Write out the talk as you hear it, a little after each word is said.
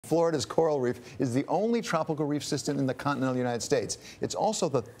Florida's coral reef is the only tropical reef system in the continental United States. It's also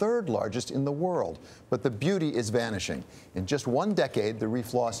the third largest in the world, but the beauty is vanishing. In just one decade, the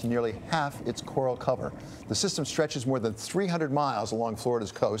reef lost nearly half its coral cover. The system stretches more than 300 miles along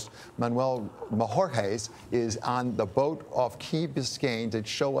Florida's coast. Manuel Bojorquez is on the boat off Key Biscayne to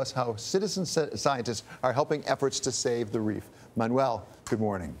show us how citizen scientists are helping efforts to save the reef. Manuel, good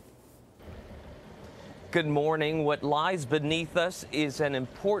morning. Good morning. What lies beneath us is an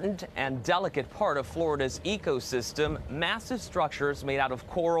important and delicate part of Florida's ecosystem, massive structures made out of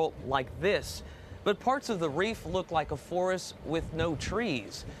coral like this. But parts of the reef look like a forest with no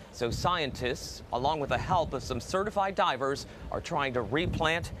trees. So scientists, along with the help of some certified divers, are trying to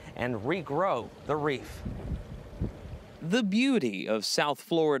replant and regrow the reef. The beauty of South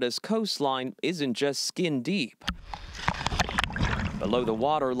Florida's coastline isn't just skin deep. Below the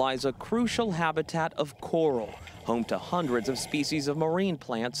water lies a crucial habitat of coral, home to hundreds of species of marine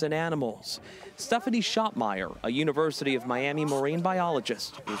plants and animals. Stephanie Schottmeyer, a University of Miami marine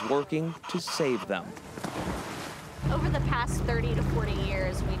biologist, is working to save them. Over the past 30 to 40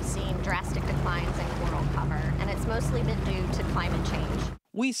 years, we've seen drastic declines in coral cover, and it's mostly been due to climate change.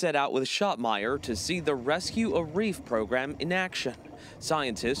 We set out with Schottmeyer to see the Rescue a Reef program in action.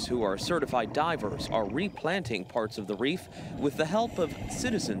 Scientists who are certified divers are replanting parts of the reef with the help of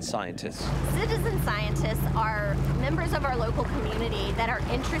citizen scientists. Citizen scientists are members of our local community that are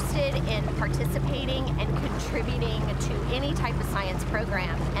interested in participating and contributing to any type of science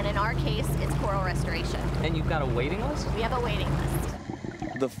program. And in our case, it's coral restoration. And you've got a waiting list? We have a waiting list.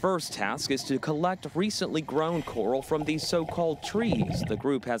 The first task is to collect recently grown coral from these so-called trees the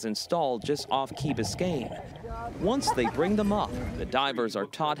group has installed just off Key Biscayne. Once they bring them up, the divers are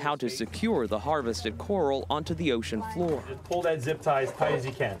taught how to secure the harvested coral onto the ocean floor. Just pull that zip tie as tight as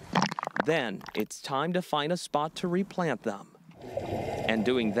you can. Then it's time to find a spot to replant them. And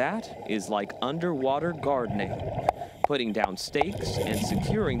doing that is like underwater gardening, putting down stakes and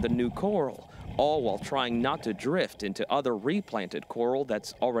securing the new coral, all while trying not to drift into other replanted coral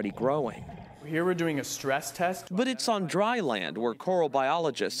that's already growing. Here we're doing a stress test. But it's on dry land where coral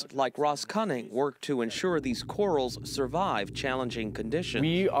biologists like Ross Cunning work to ensure these corals survive challenging conditions.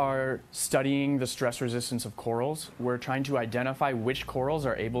 We are studying the stress resistance of corals. We're trying to identify which corals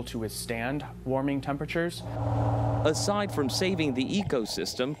are able to withstand warming temperatures. Aside from saving the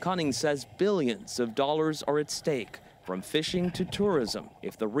ecosystem, Cunning says billions of dollars are at stake, from fishing to tourism,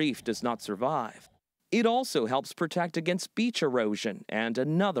 if the reef does not survive. It also helps protect against beach erosion and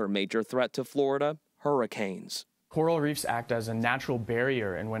another major threat to Florida, hurricanes. Coral reefs act as a natural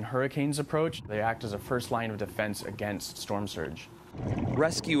barrier, and when hurricanes approach, they act as a first line of defense against storm surge.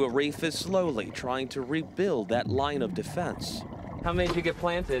 Rescue a Reef is slowly trying to rebuild that line of defense. How many did you get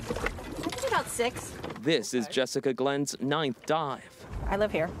planted? I think about 6. This is Jessica Glenn's 9th dive. I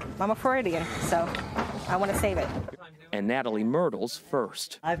live here. I'm a Floridian, so I want to save it. And Natalie Myrtle's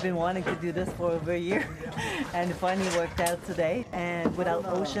first. I've been wanting to do this for over a year, and it finally worked out today. And without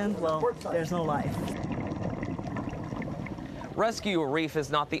ocean, well, there's no life. Rescue a Reef is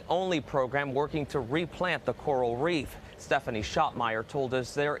not the only program working to replant the coral reef. Stephanie Schottmeyer told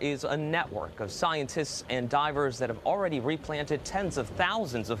us there is a network of scientists and divers that have already replanted tens of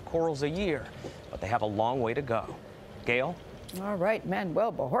thousands of corals a year, but they have a long way to go. Gayle? All right,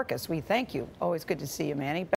 Manuel Bojorquez, we thank you. Always good to see you, Manny.